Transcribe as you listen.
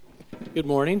Good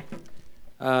morning.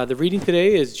 The reading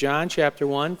today is John chapter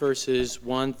 1, verses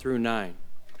 1 through 9.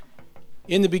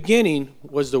 In the beginning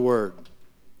was the Word,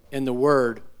 and the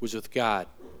Word was with God,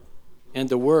 and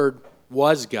the Word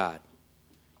was God.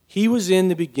 He was in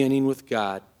the beginning with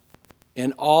God,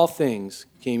 and all things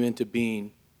came into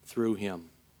being through him.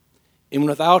 And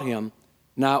without him,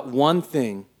 not one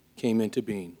thing came into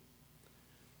being.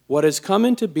 What has come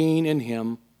into being in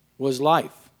him was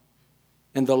life,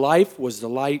 and the life was the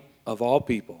light of all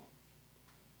people.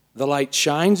 The light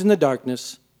shines in the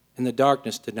darkness, and the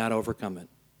darkness did not overcome it.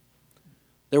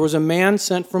 There was a man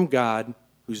sent from God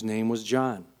whose name was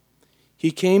John. He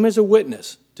came as a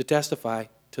witness to testify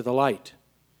to the light,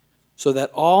 so that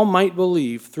all might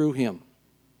believe through him.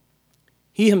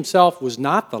 He himself was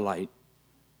not the light,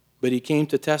 but he came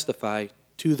to testify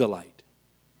to the light.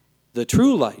 The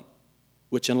true light,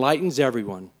 which enlightens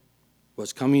everyone,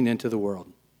 was coming into the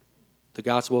world. The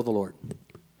gospel of the Lord.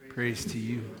 Praise to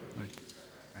you, Lord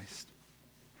Christ.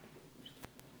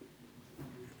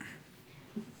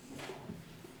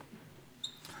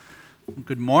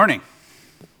 Good morning.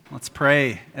 Let's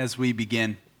pray as we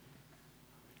begin.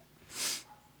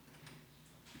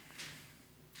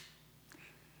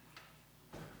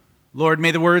 Lord,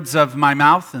 may the words of my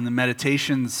mouth and the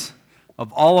meditations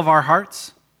of all of our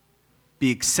hearts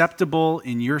be acceptable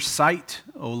in your sight,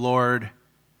 O Lord,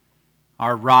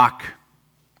 our rock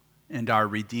and our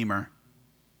Redeemer.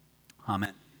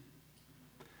 Amen.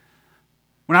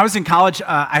 When I was in college,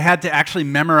 I had to actually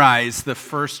memorize the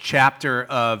first chapter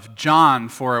of John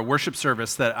for a worship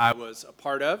service that I was a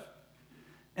part of.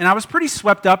 And I was pretty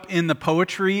swept up in the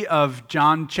poetry of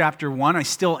John chapter 1. I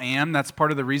still am. That's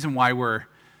part of the reason why we're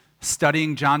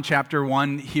studying John chapter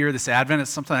 1 here this Advent. It's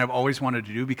something I've always wanted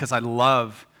to do because I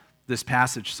love this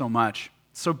passage so much.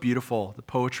 It's so beautiful, the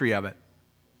poetry of it.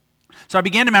 So I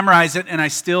began to memorize it, and I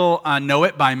still know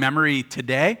it by memory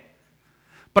today.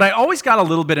 But I always got a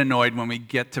little bit annoyed when we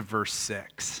get to verse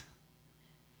 6.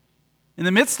 In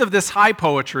the midst of this high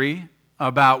poetry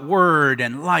about word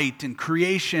and light and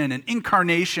creation and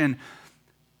incarnation,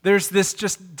 there's this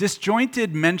just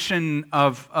disjointed mention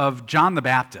of John the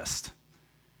Baptist.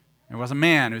 There was a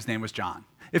man whose name was John.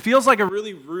 It feels like a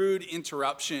really rude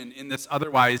interruption in this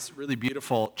otherwise really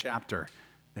beautiful chapter.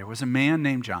 There was a man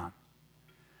named John.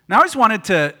 And I always wanted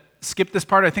to skip this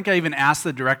part. I think I even asked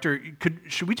the director,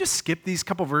 should we just skip these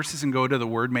couple verses and go to the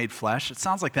Word made flesh? It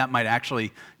sounds like that might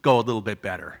actually go a little bit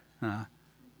better. I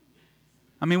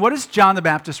mean, what is John the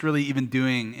Baptist really even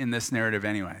doing in this narrative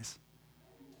anyways?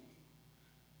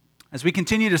 As we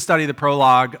continue to study the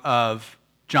prologue of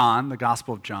John, the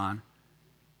Gospel of John,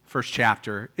 first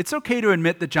chapter, it's okay to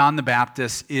admit that John the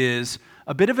Baptist is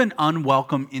a bit of an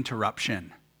unwelcome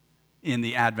interruption in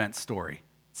the Advent story.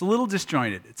 It's a little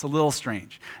disjointed. It's a little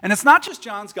strange. And it's not just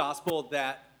John's gospel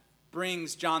that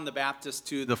brings John the Baptist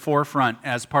to the forefront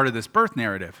as part of this birth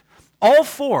narrative. All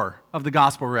four of the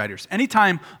gospel writers,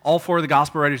 anytime all four of the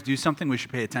gospel writers do something, we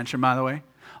should pay attention, by the way.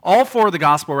 All four of the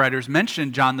gospel writers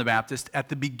mention John the Baptist at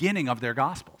the beginning of their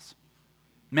gospels.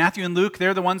 Matthew and Luke,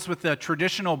 they're the ones with the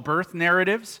traditional birth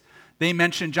narratives. They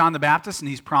mention John the Baptist, and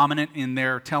he's prominent in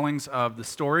their tellings of the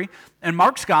story. And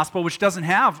Mark's gospel, which doesn't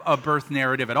have a birth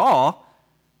narrative at all,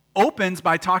 opens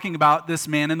by talking about this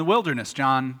man in the wilderness,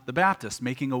 John the Baptist,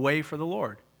 making a way for the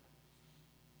Lord.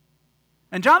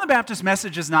 And John the Baptist's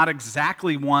message is not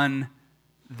exactly one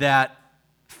that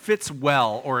fits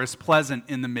well or is pleasant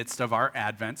in the midst of our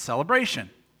Advent celebration.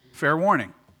 Fair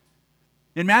warning.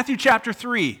 In Matthew chapter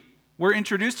 3, we're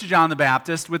introduced to John the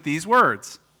Baptist with these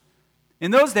words.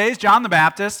 In those days, John the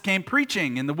Baptist came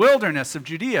preaching in the wilderness of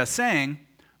Judea, saying,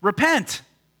 "Repent,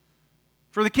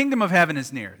 for the kingdom of heaven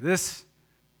is near." This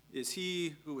is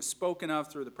he who was spoken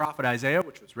of through the prophet Isaiah,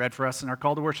 which was read for us in our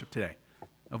call to worship today.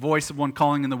 A voice of one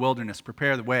calling in the wilderness,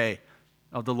 prepare the way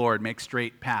of the Lord, make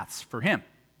straight paths for him.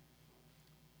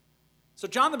 So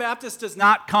John the Baptist does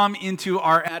not come into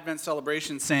our Advent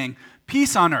celebration saying,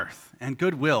 peace on earth and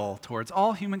goodwill towards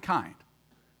all humankind.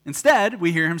 Instead,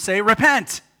 we hear him say,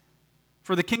 repent,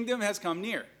 for the kingdom has come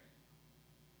near.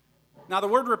 Now, the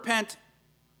word repent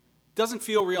doesn't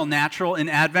feel real natural in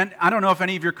Advent. I don't know if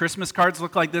any of your Christmas cards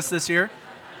look like this year.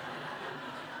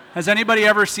 Has anybody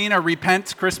ever seen a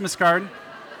repent Christmas card?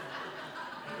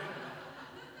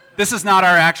 This is not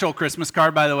our actual Christmas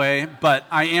card, by the way, but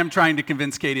I am trying to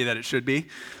convince Katie that it should be.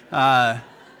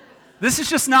 This is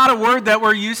just not a word that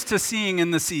we're used to seeing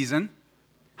in the season.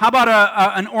 How about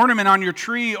an ornament on your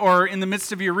tree or in the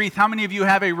midst of your wreath? How many of you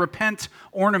have a repent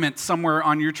ornament somewhere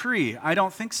on your tree? I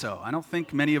don't think so. I don't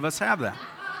think many of us have that.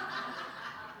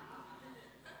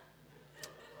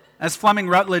 As Fleming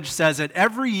Rutledge says it,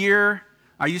 every year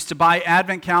I used to buy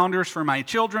advent calendars for my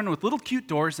children with little cute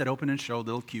doors that open and show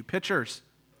little cute pictures.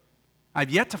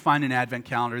 I've yet to find an advent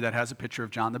calendar that has a picture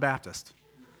of John the Baptist.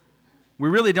 We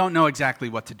really don't know exactly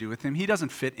what to do with him. He doesn't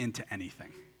fit into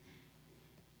anything.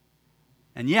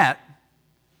 And yet,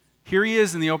 here he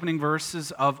is in the opening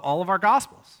verses of all of our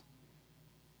Gospels.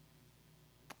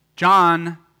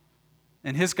 John,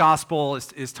 in his Gospel,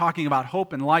 is talking about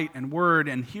hope and light and word,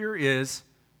 and here is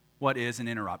what is an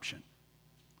interruption,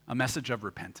 a message of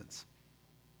repentance.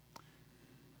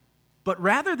 But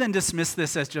rather than dismiss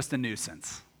this as just a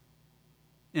nuisance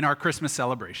in our Christmas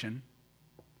celebration,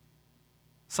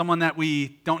 someone that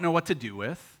we don't know what to do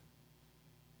with,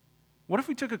 what if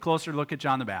we took a closer look at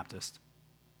John the Baptist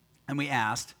and we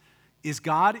asked, is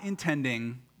God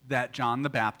intending that John the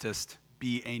Baptist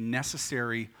be a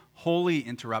necessary, holy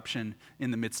interruption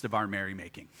in the midst of our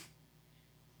merrymaking?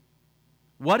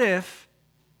 What if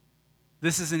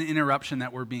this is an interruption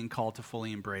that we're being called to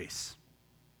fully embrace?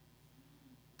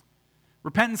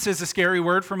 Repentance is a scary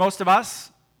word for most of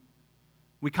us.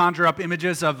 We conjure up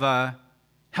images of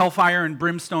hellfire and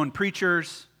brimstone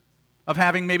preachers, of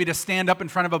having maybe to stand up in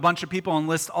front of a bunch of people and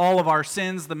list all of our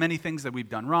sins, the many things that we've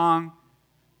done wrong.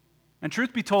 And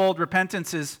truth be told,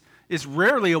 repentance is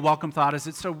rarely a welcome thought, as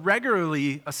it so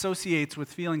regularly associates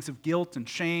with feelings of guilt and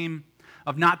shame,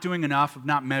 of not doing enough, of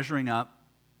not measuring up.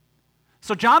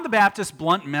 So John the Baptist's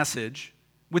blunt message,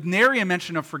 with nary a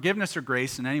mention of forgiveness or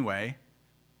grace in any way,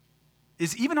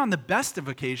 is even on the best of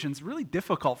occasions really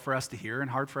difficult for us to hear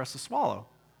and hard for us to swallow.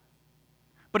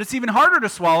 But it's even harder to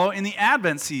swallow in the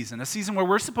Advent season, a season where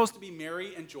we're supposed to be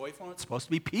merry and joyful, and it's supposed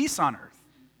to be peace on earth.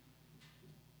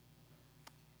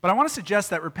 But I want to suggest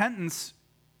that repentance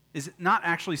is not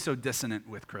actually so dissonant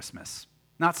with Christmas,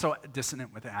 not so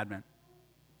dissonant with Advent.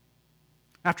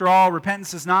 After all,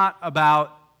 repentance is not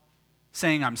about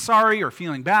saying I'm sorry or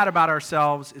feeling bad about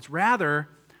ourselves. It's rather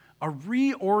a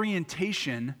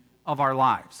reorientation of our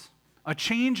lives, a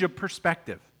change of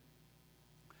perspective,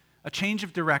 a change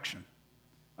of direction,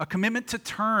 a commitment to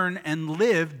turn and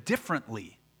live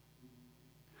differently.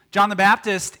 John the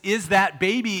Baptist is that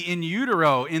baby in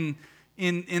utero in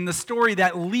the story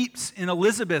that leaps in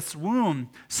Elizabeth's womb,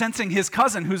 sensing his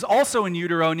cousin, who's also in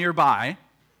utero nearby,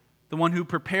 the one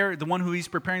who he's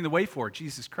preparing the way for,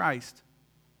 Jesus Christ.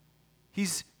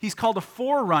 He's called a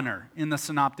forerunner in the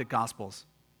Synoptic Gospels.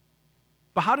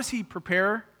 But how does he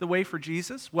prepare the way for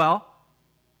Jesus? Well,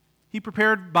 he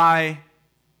prepared by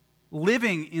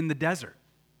living in the desert,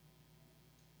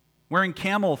 wearing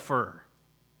camel fur,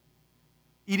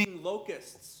 eating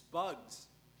locusts, bugs,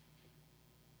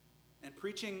 and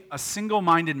preaching a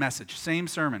single-minded message, same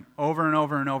sermon, over and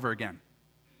over and over again,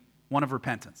 one of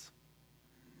repentance.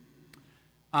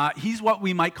 He's what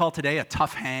we might call today a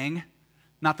tough hang,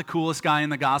 not the coolest guy in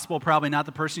the gospel, probably not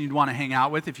the person you'd want to hang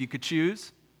out with if you could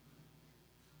choose.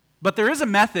 But there is a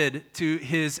method to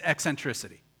his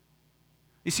eccentricity.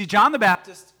 You see, John the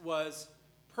Baptist was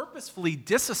purposefully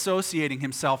disassociating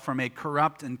himself from a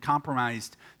corrupt and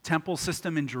compromised temple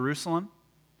system in Jerusalem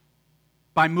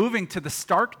by moving to the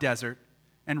stark desert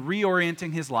and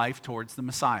reorienting his life towards the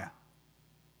Messiah,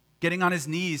 getting on his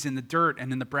knees in the dirt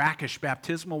and in the brackish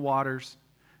baptismal waters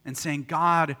and saying,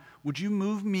 God, would you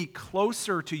move me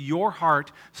closer to your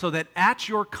heart so that at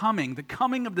your coming, the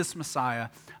coming of this Messiah,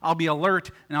 I'll be alert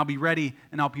and I'll be ready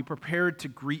and I'll be prepared to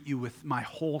greet you with my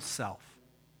whole self.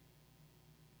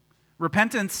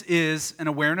 Repentance is an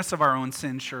awareness of our own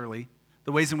sin, surely,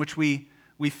 the ways in which we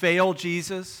fail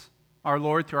Jesus, our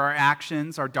Lord, through our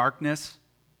actions, our darkness,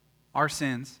 our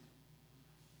sins.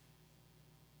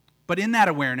 But in that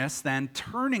awareness, then,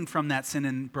 turning from that sin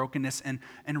and brokenness and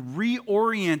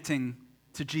reorienting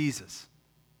to Jesus.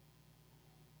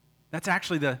 That's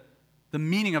actually the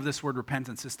meaning of this word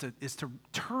repentance, is to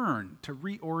turn, to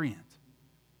reorient.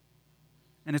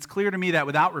 And it's clear to me that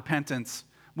without repentance,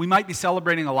 we might be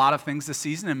celebrating a lot of things this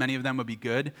season, and many of them would be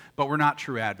good, but we're not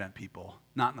true Advent people,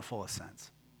 not in the fullest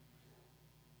sense.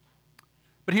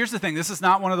 But here's the thing. This is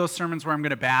not one of those sermons where I'm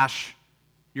going to bash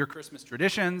your Christmas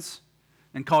traditions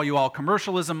and call you all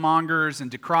commercialism mongers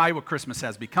and decry what Christmas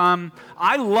has become.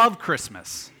 I love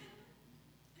Christmas.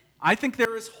 I think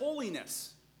there is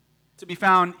holiness to be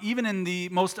found even in the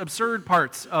most absurd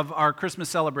parts of our Christmas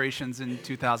celebrations in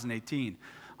 2018.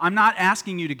 I'm not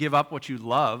asking you to give up what you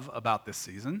love about this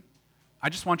season. I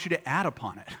just want you to add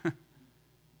upon it.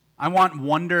 I want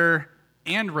wonder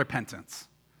and repentance.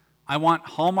 I want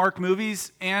Hallmark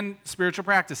movies and spiritual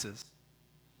practices.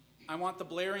 I want the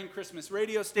blaring Christmas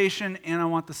radio station, and I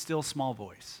want the still small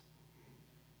voice.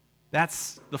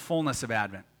 That's the fullness of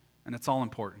Advent, and it's all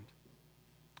important.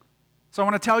 So I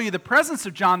want to tell you the presence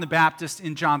of John the Baptist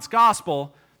in John's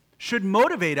gospel should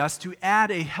motivate us to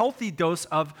add a healthy dose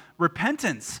of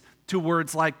repentance to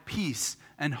words like peace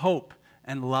and hope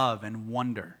and love and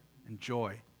wonder and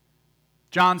joy.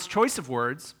 John's choice of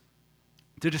words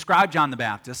to describe John the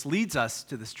Baptist leads us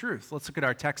to this truth. Let's look at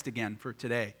our text again for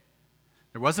today.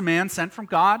 There was a man sent from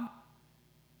God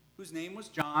whose name was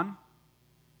John.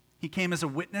 He came as a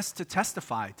witness to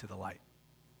testify to the light,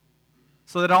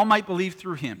 so that all might believe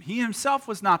through him. He himself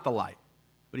was not the light,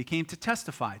 but he came to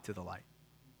testify to the light.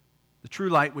 The true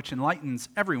light which enlightens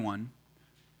everyone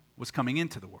was coming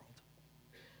into the world.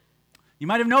 You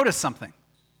might have noticed something.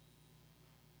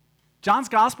 John's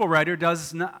gospel writer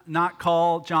does not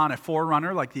call John a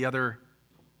forerunner like the other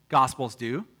gospels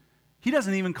do. He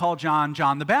doesn't even call John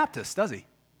John the Baptist, does he?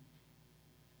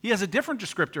 He has a different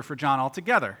descriptor for John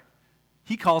altogether.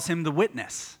 He calls him the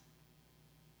witness.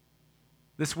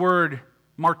 This word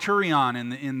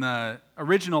martyrion in the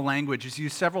original language is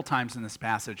used several times in this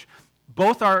passage.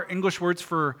 Both our English words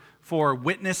for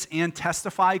witness and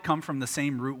testify come from the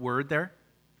same root word there.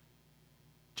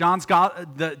 John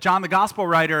the gospel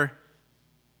writer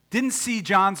didn't see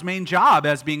John's main job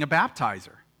as being a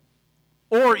baptizer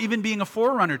or even being a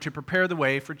forerunner to prepare the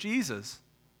way for Jesus.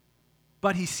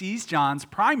 But he sees John's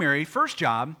primary first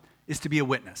job is to be a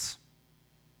witness.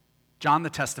 John the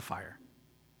testifier.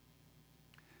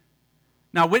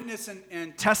 Now, witness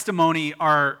and testimony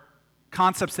are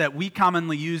concepts that we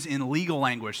commonly use in legal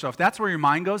language. So if that's where your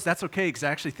mind goes, that's okay, because I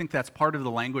actually think that's part of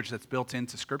the language that's built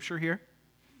into Scripture here.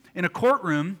 In a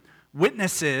courtroom,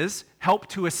 witnesses help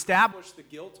to establish the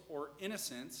guilt or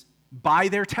innocence by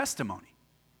their testimony.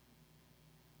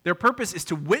 Their purpose is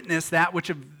to witness that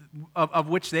which of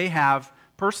which they have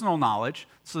personal knowledge,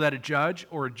 so that a judge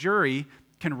or a jury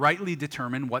can rightly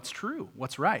determine what's true,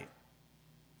 what's right.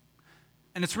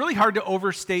 And it's really hard to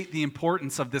overstate the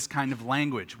importance of this kind of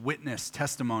language, witness,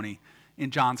 testimony, in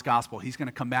John's gospel. He's going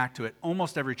to come back to it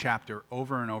almost every chapter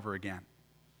over and over again.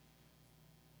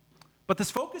 But this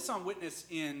focus on witness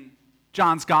in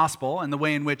John's gospel and the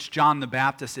way in which John the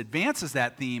Baptist advances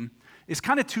that theme is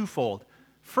kind of twofold.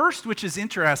 First, which is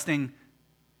interesting,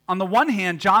 on the one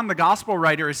hand, John the gospel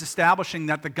writer is establishing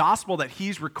that the gospel that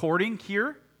he's recording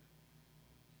here,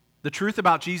 the truth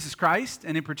about Jesus Christ,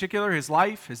 and in particular his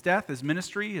life, his death, his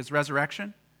ministry, his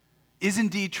resurrection, is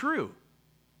indeed true.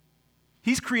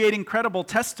 He's creating credible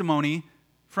testimony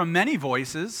from many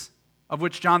voices, of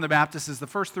which John the Baptist is the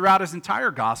first throughout his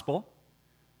entire gospel,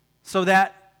 so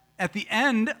that at the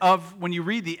end of, when you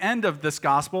read the end of this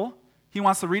gospel, he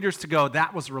wants the readers to go,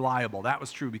 that was reliable, that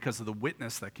was true because of the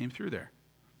witness that came through there.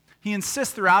 He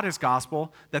insists throughout his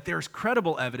gospel that there's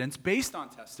credible evidence based on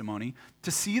testimony to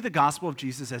see the gospel of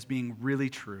Jesus as being really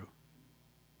true.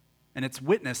 And it's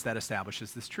witness that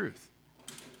establishes this truth.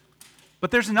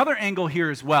 But there's another angle here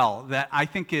as well that I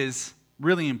think is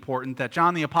really important, that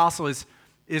John the Apostle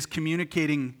is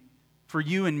communicating for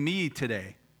you and me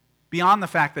today, beyond the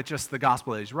fact that just the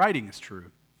gospel that he's writing is true.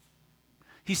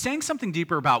 He's saying something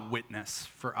deeper about witness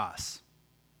for us.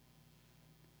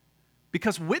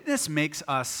 Because witness makes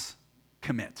us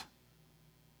commit.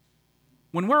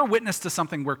 When we're a witness to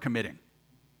something, we're committing.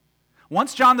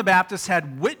 Once John the Baptist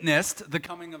had witnessed the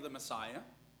coming of the Messiah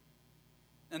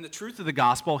and the truth of the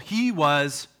gospel, he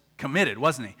was committed,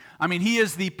 wasn't he? I mean, he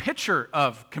is the picture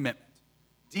of commitment.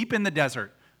 Deep in the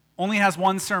desert, only has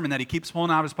one sermon that he keeps pulling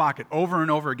out of his pocket over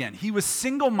and over again. He was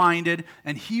single-minded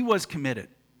and he was committed.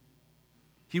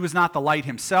 He was not the light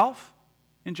himself,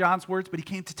 in John's words, but he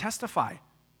came to testify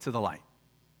to the light.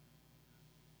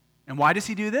 And why does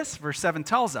he do this? Verse 7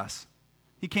 tells us.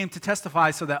 He came to testify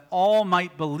so that all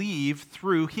might believe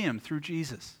through him, through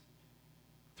Jesus,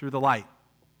 through the light.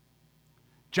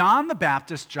 John the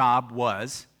Baptist's job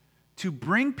was to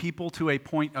bring people to a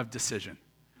point of decision,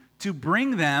 to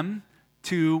bring them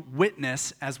to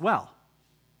witness as well.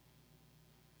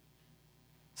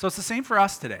 So it's the same for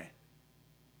us today.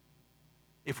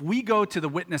 If we go to the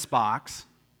witness box,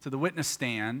 to the witness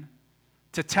stand,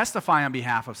 to testify on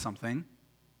behalf of something,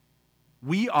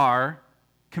 we are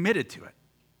committed to it.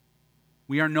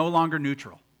 We are no longer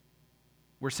neutral.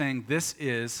 We're saying, this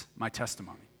is my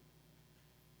testimony.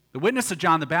 The witness of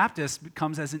John the Baptist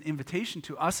comes as an invitation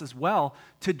to us as well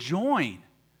to join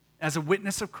as a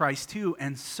witness of Christ too,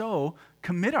 and so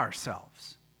commit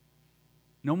ourselves.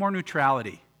 No more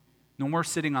neutrality. No more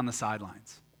sitting on the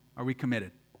sidelines. Are we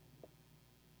committed?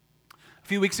 A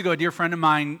few weeks ago, a dear friend of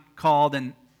mine called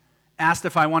and asked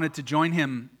if I wanted to join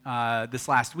him this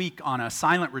last week on a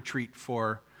silent retreat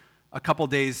for a couple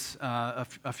days,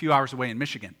 a few hours away in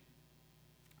Michigan.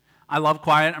 I love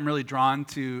quiet. I'm really drawn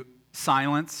to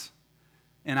silence.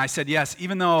 And I said yes,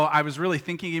 even though I was really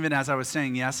thinking, even as I was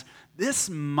saying yes, this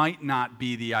might not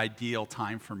be the ideal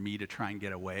time for me to try and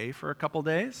get away for a couple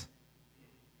days.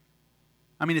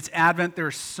 I mean, it's Advent.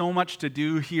 There's so much to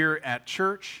do here at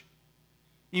church.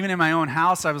 Even in my own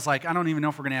house, I was like, I don't even know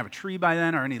if we're going to have a tree by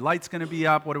then or any lights going to be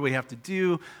up. What do we have to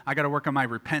do? I got to work on my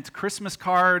Repent Christmas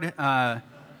card.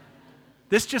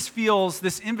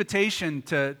 This invitation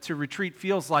to retreat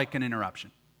feels like an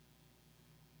interruption.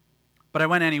 But I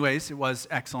went anyways. It was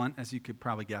excellent, as you could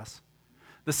probably guess.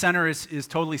 The center is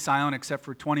totally silent except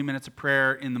for 20 minutes of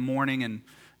prayer in the morning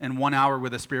and 1 hour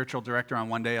with a spiritual director on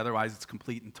one day. Otherwise, it's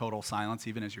complete and total silence,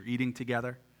 even as you're eating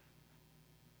together.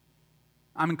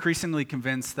 I'm increasingly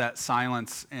convinced that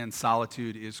silence and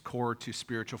solitude is core to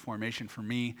spiritual formation for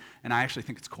me, and I actually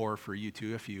think it's core for you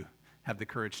too if you have the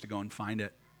courage to go and find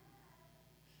it.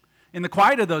 In the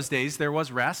quiet of those days, there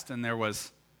was rest, and there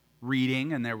was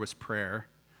reading, and there was prayer.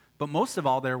 But most of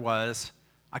all,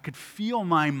 I could feel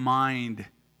my mind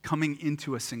coming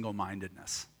into a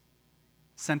single-mindedness,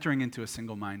 centering into a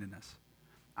single-mindedness.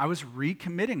 I was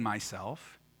recommitting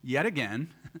myself, yet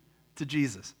again, to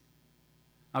Jesus.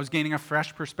 I was gaining a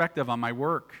fresh perspective on my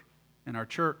work and our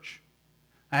church.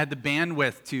 I had the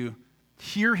bandwidth to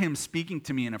hear him speaking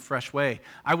to me in a fresh way.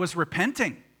 I was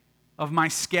repenting of my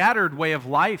scattered way of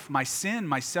life, my sin,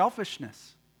 my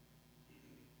selfishness.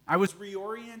 I was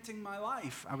reorienting my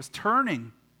life. I was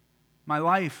turning my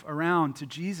life around to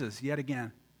Jesus yet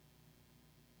again.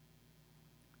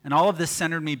 And all of this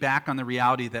centered me back on the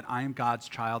reality that I am God's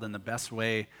child, and the best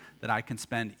way that I can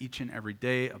spend each and every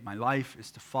day of my life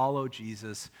is to follow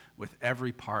Jesus with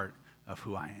every part of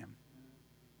who I am.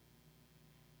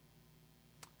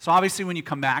 So obviously when you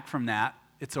come back from that,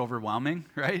 it's overwhelming,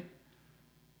 right?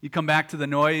 You come back to the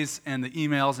noise and the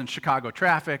emails and Chicago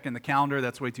traffic and the calendar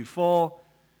that's way too full.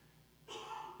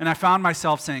 And I found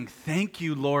myself saying, thank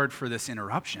you, Lord, for this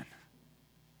interruption.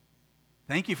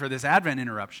 Thank you for this Advent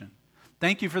interruption.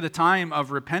 Thank you for the time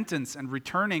of repentance and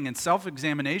returning and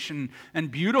self-examination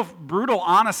and brutal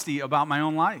honesty about my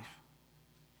own life.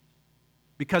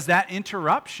 Because that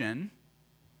interruption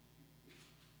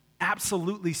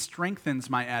absolutely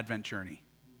strengthens my Advent journey,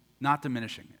 not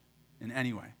diminishing it in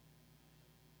any way.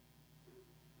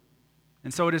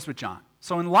 And so it is with John.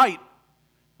 So in light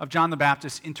of John the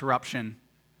Baptist's interruption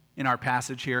in our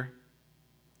passage here,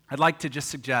 I'd like to just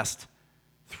suggest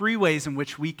 3 ways in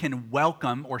which we can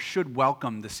welcome or should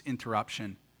welcome this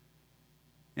interruption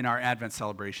in our Advent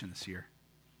celebration this year.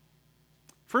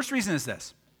 First reason is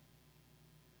this.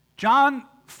 John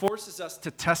forces us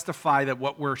to testify that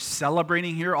what we're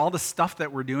celebrating here, all the stuff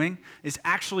that we're doing, is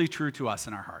actually true to us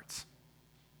in our hearts.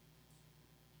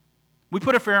 We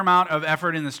put a fair amount of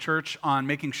effort in this church on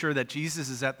making sure that Jesus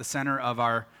is at the center of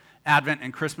our Advent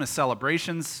and Christmas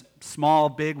celebrations, small,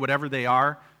 big, whatever they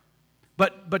are.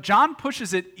 But John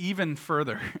pushes it even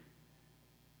further.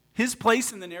 His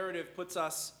place in the narrative puts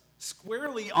us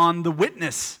squarely on the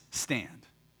witness stand.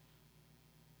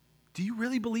 Do you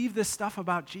really believe this stuff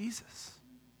about Jesus?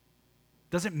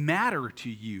 Does it matter to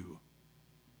you?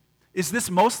 Is this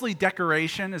mostly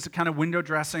decoration? Is it kind of window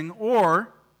dressing?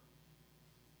 Or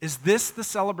is this the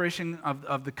celebration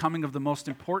of the coming of the most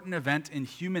important event in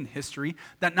human history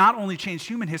that not only changed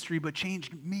human history, but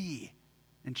changed me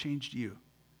and changed you?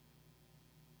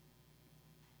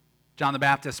 John the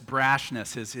Baptist's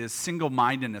brashness, his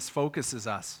single-mindedness focuses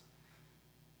us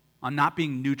on not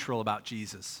being neutral about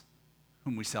Jesus,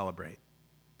 whom we celebrate.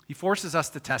 He forces us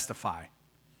to testify.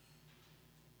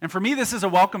 And for me, this is a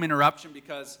welcome interruption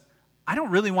because I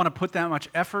don't really want to put that much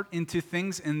effort into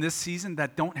things in this season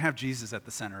that don't have Jesus at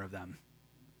the center of them,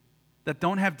 that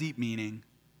don't have deep meaning.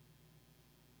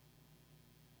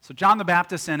 So John the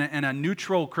Baptist and a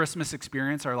neutral Christmas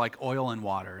experience are like oil and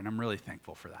water, and I'm really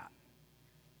thankful for that.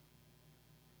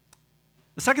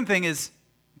 The second thing is,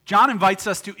 John invites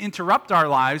us to interrupt our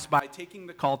lives by taking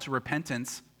the call to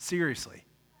repentance seriously.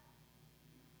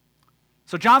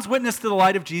 So John's witness to the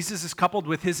light of Jesus is coupled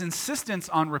with his insistence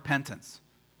on repentance,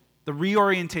 the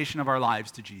reorientation of our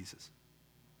lives to Jesus.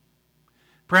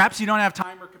 Perhaps you don't have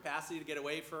time or capacity to get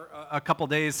away for a couple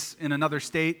days in another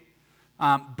state,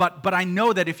 but I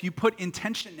know that if you put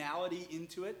intentionality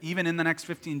into it, even in the next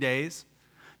 15 days,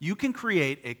 you can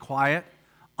create a quiet,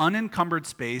 unencumbered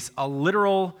space, a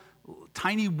literal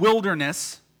tiny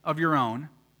wilderness of your own,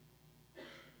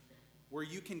 where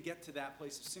you can get to that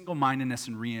place of single-mindedness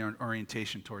and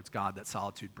reorientation towards God that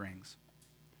solitude brings.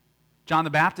 John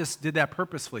the Baptist did that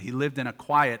purposefully. He lived in a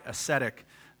quiet, ascetic,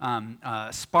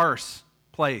 sparse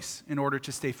place in order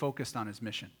to stay focused on his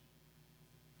mission.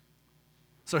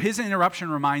 So his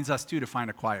interruption reminds us, too, to find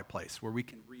a quiet place where we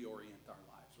can reorient our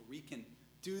lives, where we can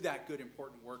do that good,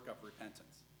 important work of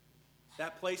repentance.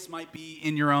 That place might be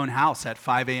in your own house at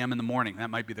 5 a.m. in the morning.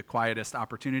 That might be the quietest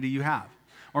opportunity you have.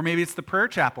 Or maybe it's the prayer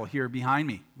chapel here behind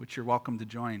me, which you're welcome to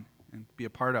join and be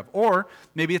a part of. Or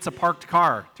maybe it's a parked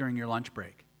car during your lunch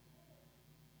break.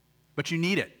 But you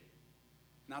need it.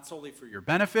 Not solely for your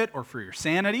benefit or for your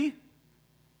sanity,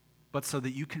 but so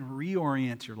that you can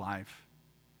reorient your life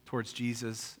towards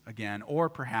Jesus again, or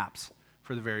perhaps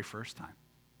for the very first time.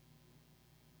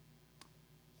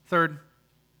 Third,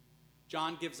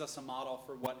 John gives us a model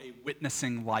for what a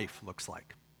witnessing life looks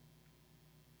like.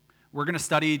 We're going to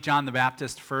study John the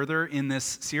Baptist further in this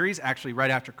series, actually right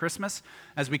after Christmas.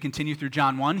 As we continue through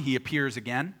John 1, he appears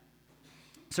again.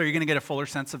 So you're going to get a fuller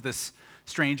sense of this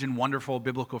strange and wonderful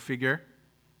biblical figure.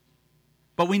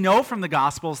 But we know from the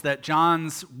Gospels that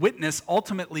John's witness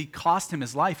ultimately cost him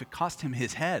his life. It cost him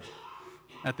his head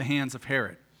at the hands of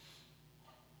Herod.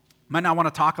 Might not want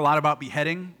to talk a lot about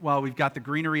beheading while we've got the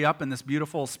greenery up in this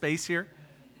beautiful space here.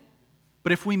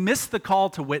 But if we miss the call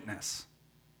to witness,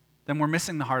 then we're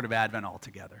missing the heart of Advent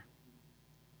altogether.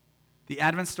 The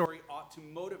Advent story ought to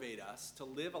motivate us to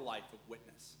live a life of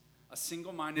witness, a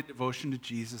single-minded devotion to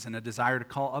Jesus and a desire to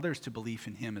call others to belief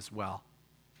in him as well.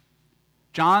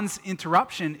 John's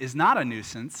interruption is not a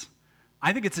nuisance.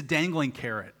 I think it's a dangling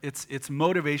carrot. It's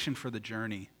motivation for the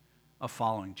journey of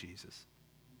following Jesus.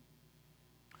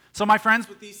 So my friends,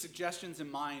 with these suggestions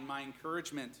in mind, my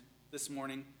encouragement this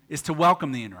morning is to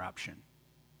welcome the interruption.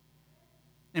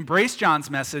 Embrace John's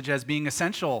message as being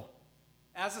essential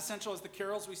as the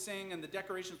carols we sing and the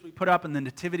decorations we put up and the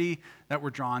nativity that we're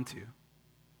drawn to.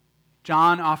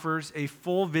 John offers a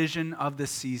full vision of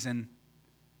this season,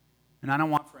 and I don't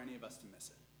want for any of us to miss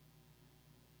it.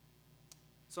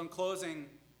 So in closing,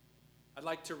 I'd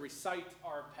like to recite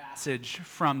our passage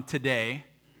from today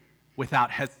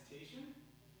without hesitation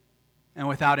and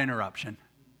without interruption.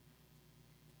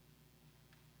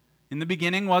 In the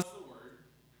beginning was the Word,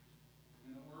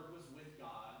 and the Word was with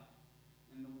God,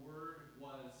 and the Word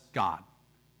was God.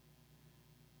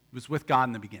 It was with God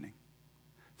in the beginning.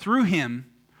 Through him,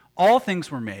 all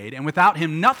things were made, and without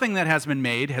him, nothing that has been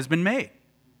made has been made.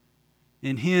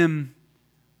 In him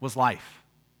was life,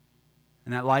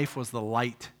 and that life was the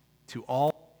light to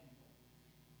all people.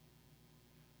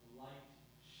 The light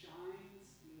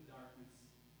shines in the darkness,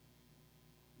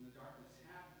 and the darkness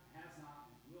has not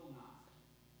and will not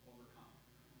overcome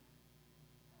it.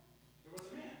 There was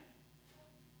a man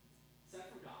sent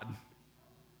from God.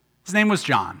 His name was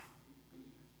John.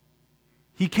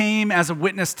 He came as a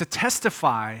witness to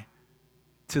testify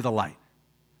to the light,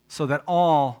 so that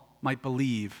all might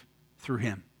believe through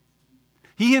him.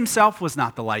 He himself was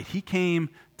not the light. He came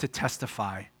to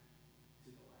testify to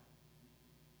the light.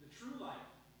 The true light.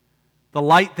 The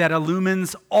light that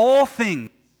illumines all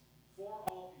things for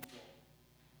all people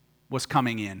was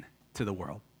coming in to the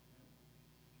world.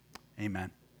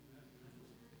 Amen.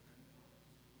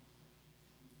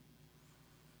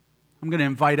 I'm going to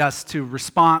invite us to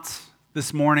response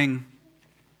this morning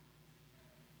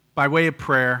by way of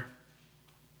prayer.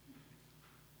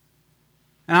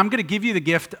 And I'm going to give you the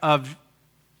gift of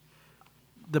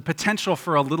the potential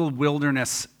for a little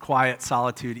wilderness, quiet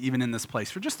solitude, even in this place,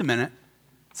 for just a minute.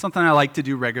 It's something I like to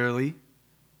do regularly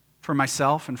for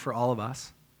myself and for all of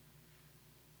us.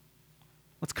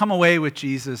 Let's come away with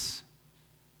Jesus.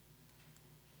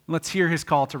 Let's hear his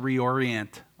call to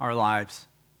reorient our lives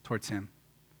towards him.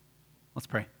 Let's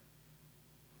pray.